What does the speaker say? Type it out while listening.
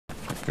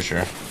for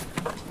sure.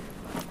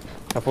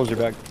 How full's your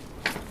bag?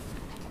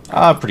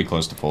 Pretty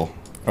close to full.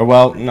 Or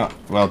well, no,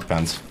 well, it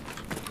depends.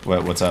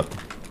 What's up?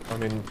 I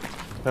mean,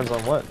 depends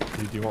on what.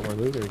 Do you want more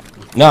loot or?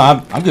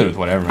 No, I'm good with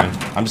whatever, man.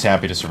 I'm just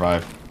happy to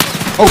survive.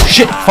 Oh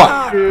shit!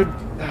 Fuck! Dude.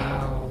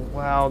 Oh,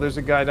 wow, there's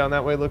a guy down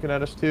that way looking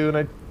at us too, and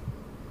I.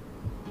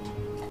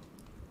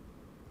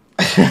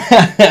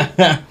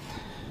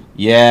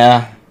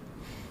 Yeah.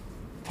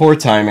 Poor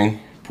timing.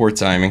 Poor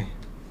timing.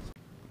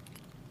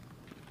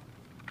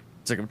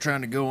 It's like I'm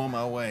trying to go on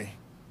my way.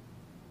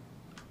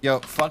 Yo,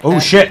 fuck. Oh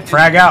shit!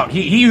 Frag out.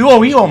 He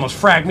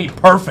almost fragged me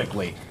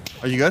perfectly.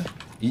 Are you good?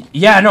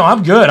 Yeah, no,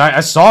 I'm good. I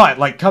saw it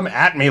like come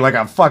at me like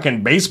a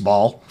fucking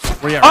baseball.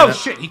 Where you at right Oh now?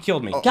 shit! He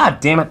killed me. God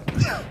damn it!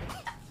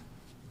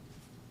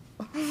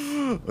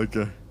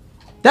 Okay.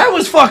 That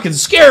was fucking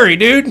scary,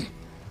 dude.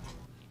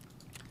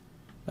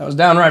 That was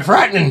downright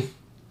frightening.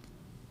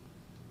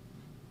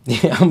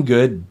 Yeah, I'm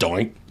good.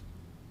 Doink.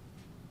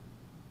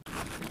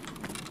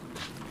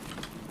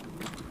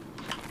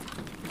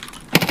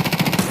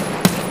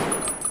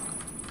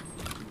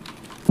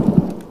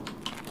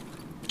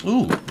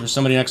 Ooh, there's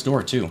somebody next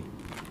door, too.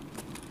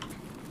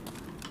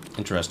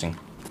 Interesting.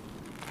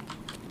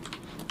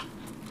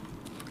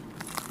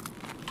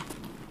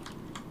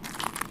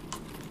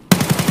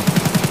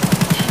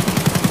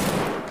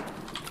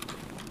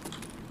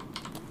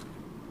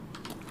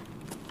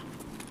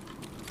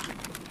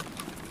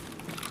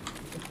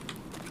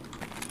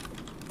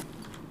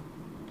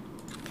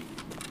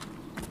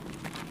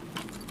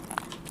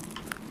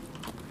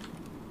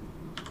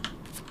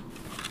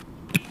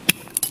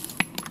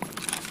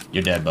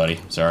 You're dead, buddy.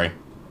 Sorry.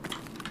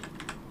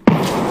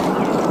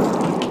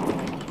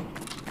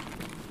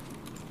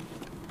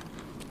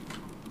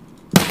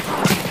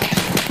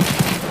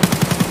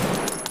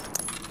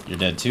 You're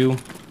dead too.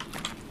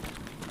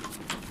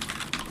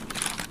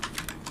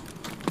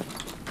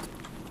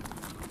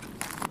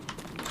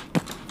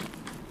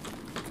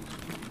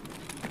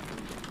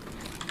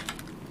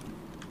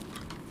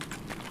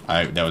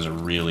 That was a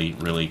really,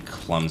 really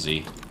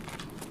clumsy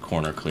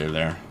corner clear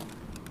there.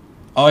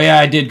 Oh yeah,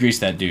 I did grease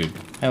that dude.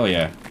 Hell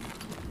yeah.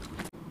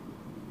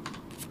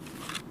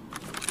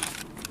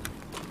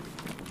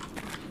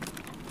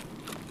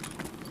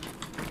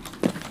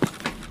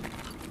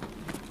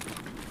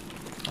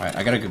 Alright,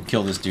 I gotta go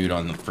kill this dude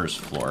on the first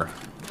floor,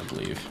 I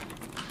believe.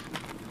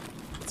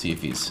 Let's see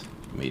if he's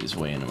made his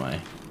way into my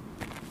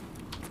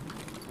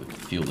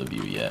field of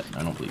view yet.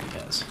 I don't believe he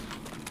has.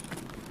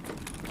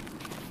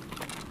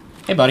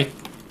 Hey, buddy.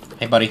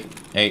 Hey, buddy.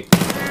 Hey.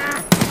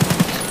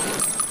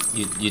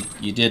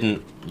 You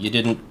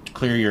didn't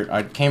clear your...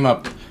 I came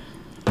up...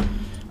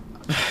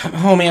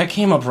 Homie, I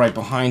came up right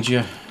behind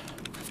you.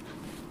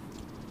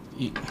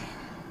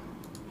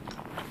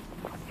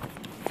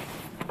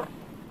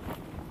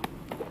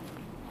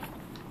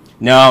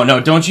 No,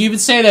 don't you even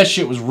say that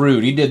shit was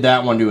rude. He did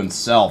that one to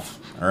himself,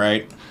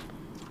 alright?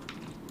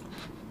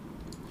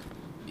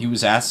 He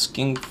was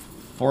asking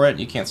for it?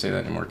 You can't say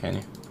that anymore, can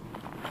you?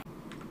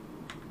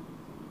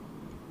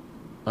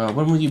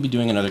 When will you be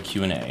doing another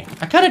Q&A?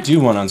 I kind of do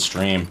one on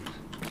stream.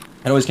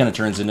 It always kind of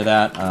turns into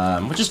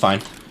that, which is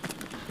fine.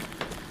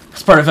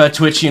 It's part of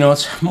Twitch, you know,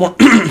 it's more...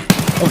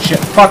 Oh shit,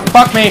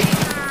 fuck me!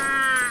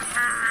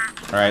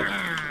 Alright.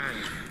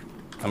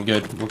 I'm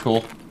good, we're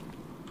cool.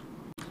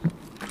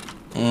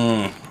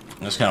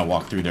 I just kind of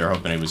walked through there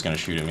hoping he was going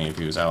to shoot at me if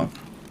he was out.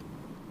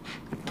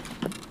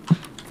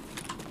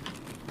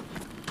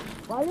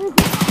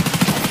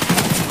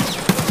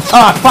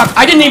 Ah, fuck!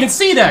 I didn't even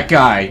see that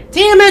guy!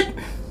 Damn it!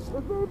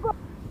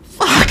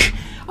 Fuck!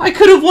 I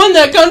could have won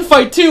that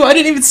gunfight too! I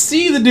didn't even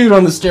see the dude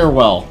on the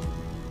stairwell!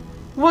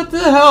 What the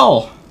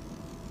hell?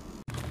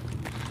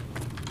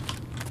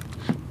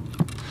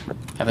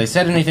 Have they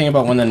said anything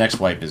about when the next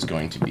wipe is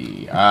going to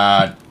be?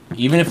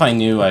 Even if I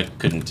knew, I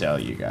couldn't tell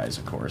you guys,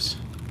 of course.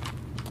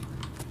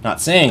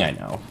 Not saying I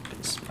know,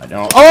 because I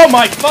don't. Oh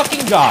my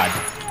fucking god!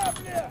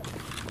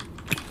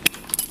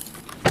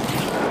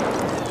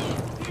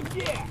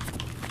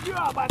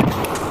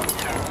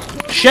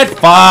 Shit,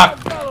 fuck!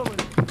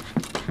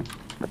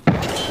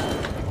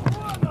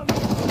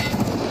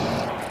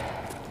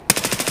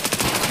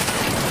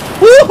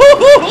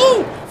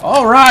 Woo-hoo-hoo-hoo!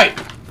 All right.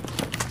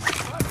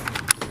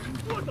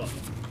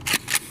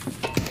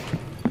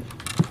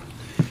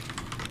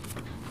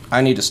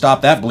 I need to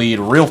stop that bleed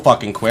real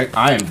fucking quick.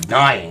 I am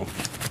dying.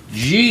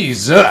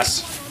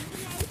 Jesus.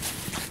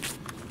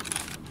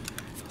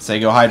 Say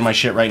go hide my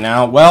shit right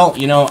now. Well,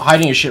 you know,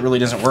 hiding your shit really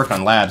doesn't work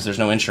on labs. There's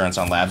no insurance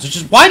on labs. Which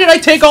is why did I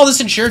take all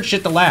this insured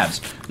shit to labs?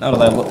 Now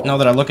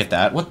that I look at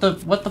that, what the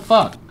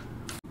fuck?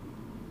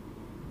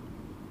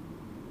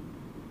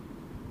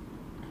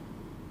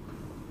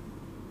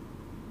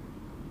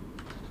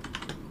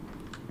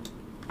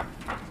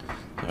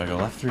 If I go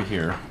left through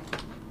here.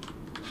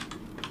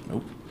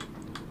 Nope.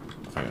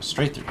 If I go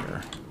straight through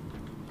here.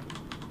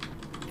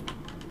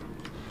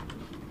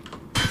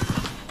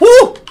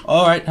 Woo!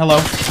 Alright, hello.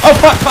 Oh,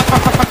 fuck.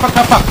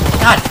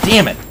 God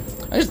damn it.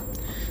 I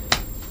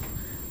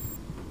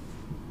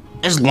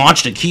just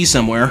launched a key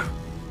somewhere.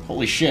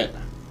 Holy shit.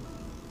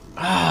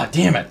 Ah. God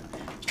damn it.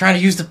 I was trying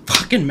to use the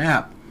fucking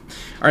map.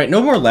 Alright,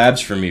 no more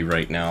labs for me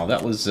right now.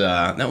 That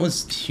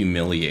was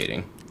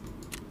humiliating.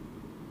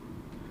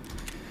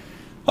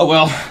 Oh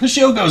well, the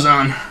show goes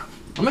on.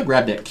 I'm gonna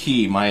grab that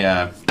key.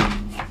 I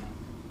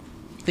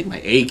think my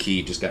A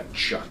key just got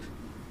chucked.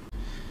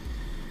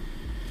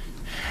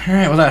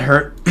 Alright, well that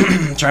hurt.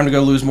 Time to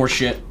go lose more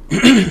shit.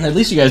 At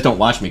least you guys don't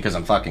watch me because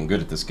I'm fucking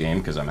good at this game,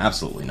 because I'm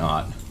absolutely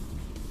not.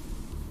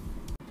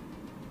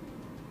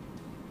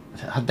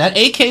 That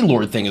AK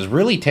Lord thing is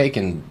really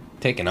taking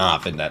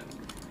off, isn't it?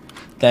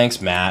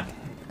 Thanks, Matt.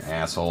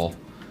 Asshole.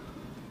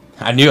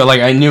 I knew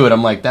it.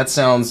 I'm like, that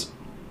sounds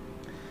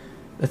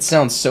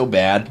so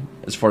bad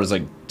as far as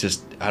like,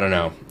 just, I don't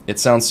know. It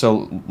sounds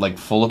so like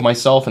full of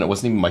myself, and it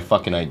wasn't even my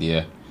fucking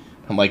idea.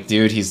 I'm like,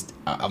 dude,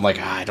 I'm like,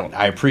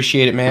 I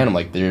appreciate it, man. I'm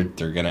like, they're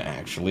gonna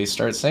actually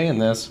start saying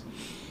this.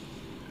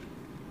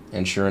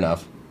 And sure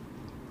enough.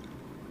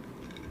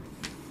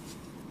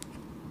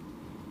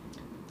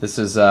 This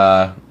is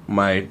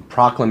my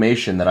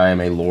proclamation that I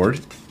am a lord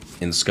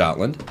in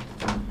Scotland.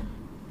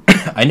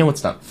 I know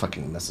it's not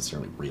fucking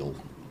necessarily real.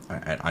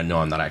 I know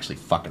I'm not actually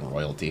fucking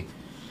royalty.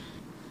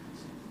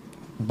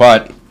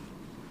 But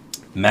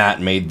Matt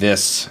made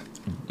this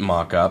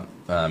mock-up.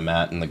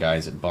 Matt and the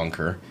guys at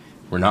Bunker.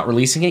 We're not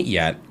releasing it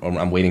yet.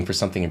 I'm waiting for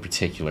something in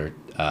particular.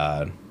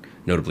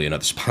 Notably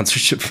another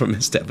sponsorship from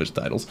Established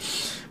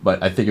Titles.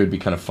 But I think it would be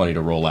kind of funny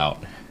to roll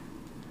out.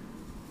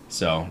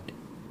 So...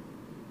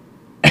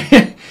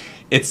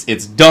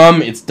 It's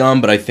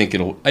dumb, but I think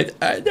it'll... I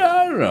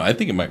don't know. I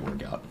think it might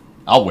work out.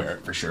 I'll wear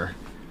it for sure.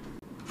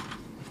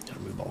 Gotta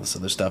move all this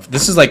other stuff.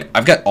 This is like...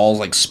 I've got all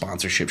like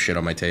sponsorship shit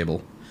on my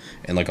table.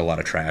 And like a lot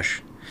of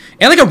trash.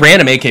 And like a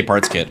random AK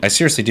parts kit. I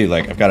seriously do.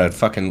 Like, I've got a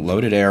fucking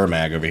loaded air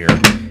mag over here.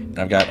 And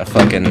I've got a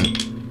fucking...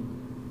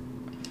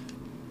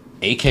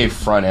 AK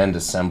front end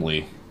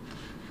assembly.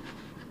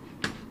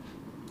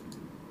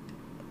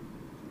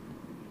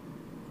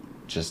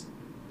 Just...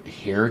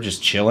 here,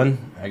 just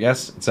chilling, I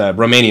guess. It's a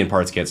Romanian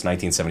parts kit. It's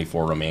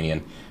 1974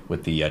 Romanian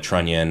with the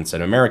trunnion. It's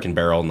an American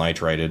barrel,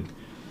 nitrated.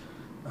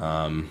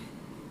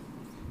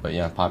 But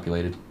yeah,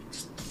 populated.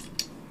 It's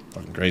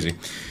fucking crazy.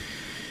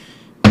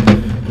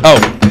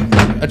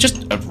 Oh,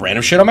 just a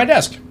random shit on my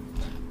desk.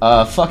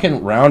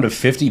 Fucking round of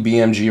 50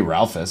 BMG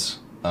Ralphus.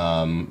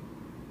 I've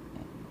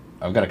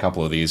got a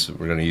couple of these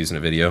we're going to use in a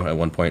video at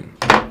one point.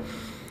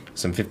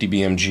 Some 50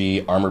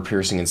 BMG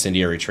armor-piercing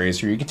incendiary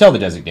tracer. You can tell the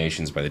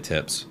designations by the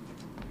tips.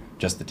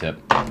 Just the tip.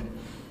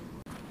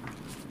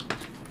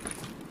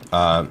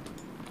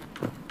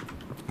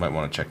 Might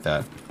want to check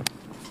that.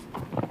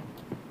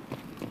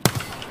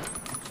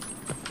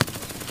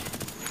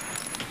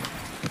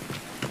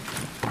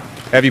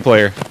 Heavy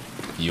player.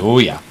 Oh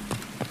yeah.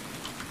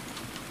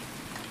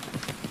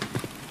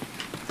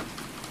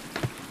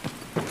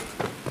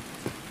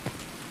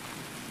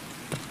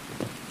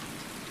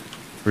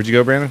 Where'd you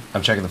go, Brandon?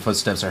 I'm checking the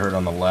footsteps I heard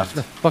on the left.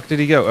 Where the fuck did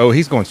he go? Oh,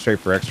 he's going straight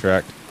for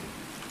extract.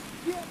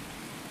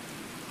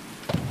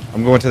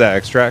 I'm going to that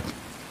extract.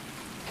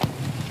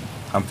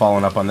 I'm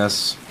following up on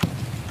this.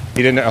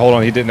 He didn't. Hold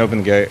on. He didn't open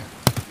the gate.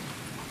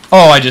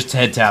 Oh, I just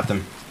head tapped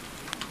him.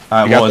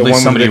 Well, at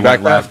least somebody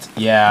went backpack? left.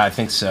 Yeah, I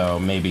think so.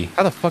 Maybe.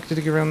 How the fuck did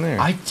he get around there?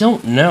 I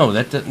don't know.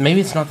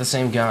 Maybe it's not the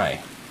same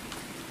guy.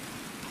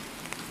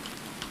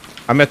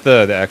 I'm at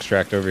the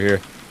extract over here.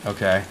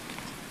 Okay.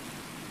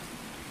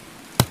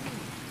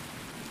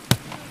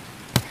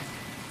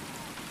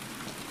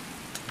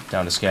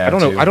 Down to scab.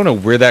 I don't know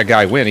where that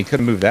guy went. He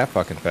couldn't move that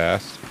fucking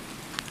fast.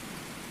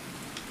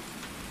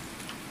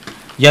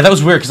 Yeah, that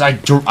was weird because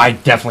I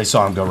definitely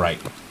saw him go right.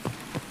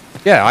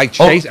 Yeah, I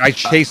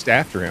chased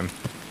after him.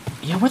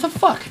 Yeah, where the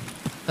fuck?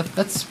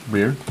 That's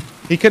weird.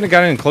 He couldn't have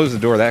got in and closed the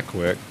door that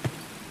quick.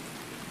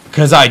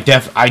 Because I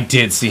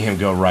did see him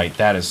go right.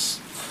 That's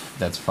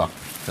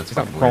fucked. That's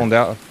fucking crawling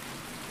weird. down.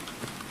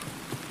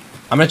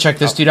 I'm gonna check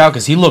this dude out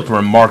because he looked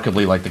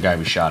remarkably like the guy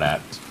we shot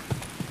at.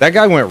 That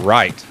guy went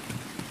right.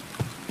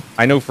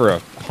 I know for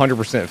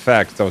 100%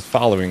 fact 'cause I was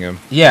following him.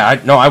 Yeah,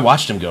 I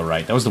watched him go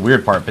right. That was the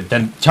weird part. But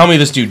then tell me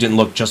this dude didn't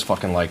look just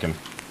fucking like him.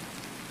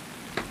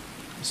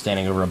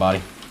 Standing over a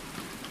body.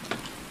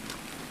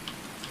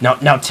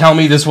 Now tell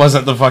me this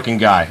wasn't the fucking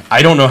guy.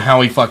 I don't know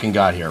how he fucking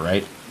got here,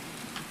 right?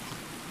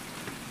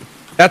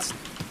 That's...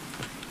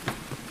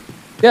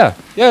 Yeah.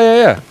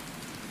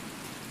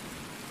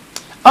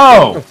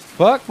 Oh! What the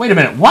fuck? Wait a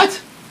minute,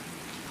 what?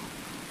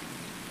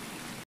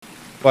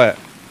 What?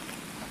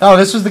 Oh,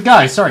 this was the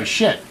guy. Sorry,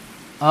 shit.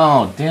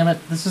 Oh, damn it.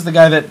 This is the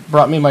guy that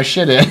brought me my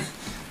shit in.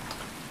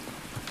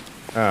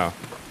 Oh.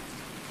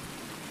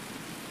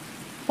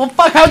 Well,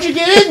 fuck, how'd you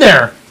get in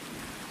there?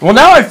 Well,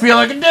 now I feel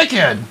like a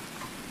dickhead.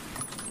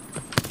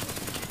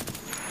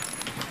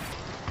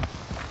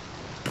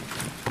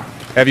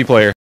 Heavy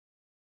player.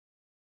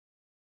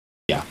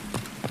 Yeah.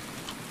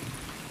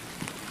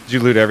 Did you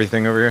loot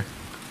everything over here?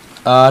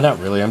 Not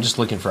really. I'm just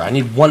looking for... I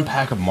need one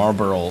pack of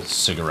Marlboro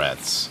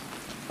cigarettes.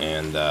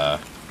 And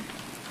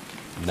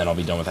then I'll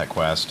be done with that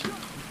quest.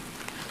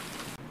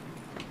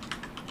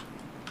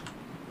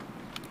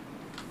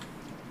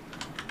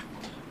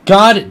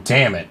 God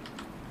damn it.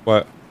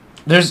 What?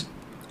 There's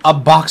a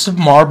box of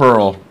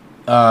Marlboro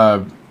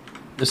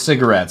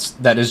cigarettes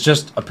that is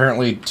just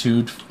apparently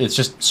it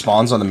just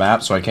spawns on the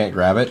map, so I can't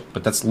grab it.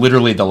 But that's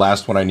literally the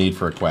last one I need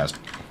for a quest.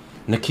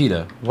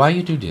 Nikita, why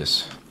you do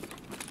this?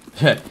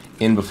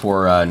 In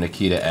before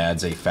Nikita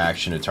adds a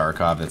faction to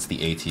Tarkov, that's the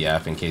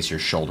ATF, in case you're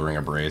shouldering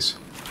a brace.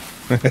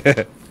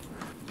 They're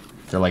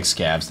like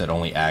scabs that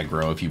only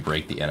aggro if you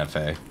break the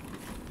NFA.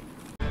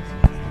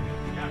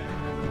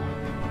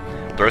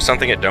 Throw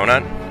something at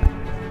Donut?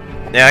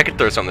 Yeah, I could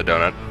throw something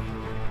at Donut.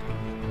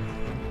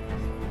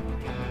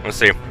 Let's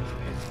see.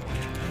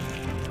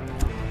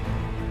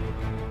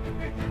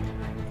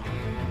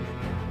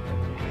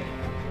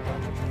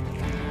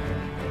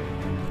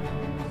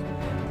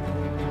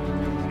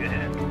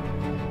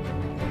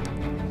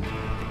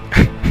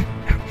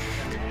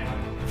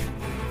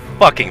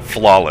 Fucking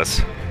flawless.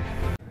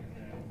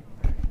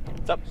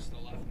 What's up?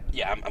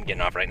 Yeah, I'm getting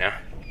off right now.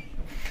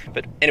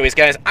 But anyways,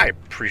 guys, I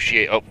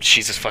appreciate... Oh,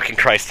 Jesus fucking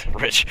Christ,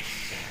 Rich.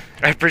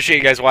 I appreciate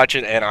you guys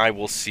watching, and I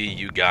will see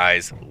you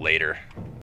guys later.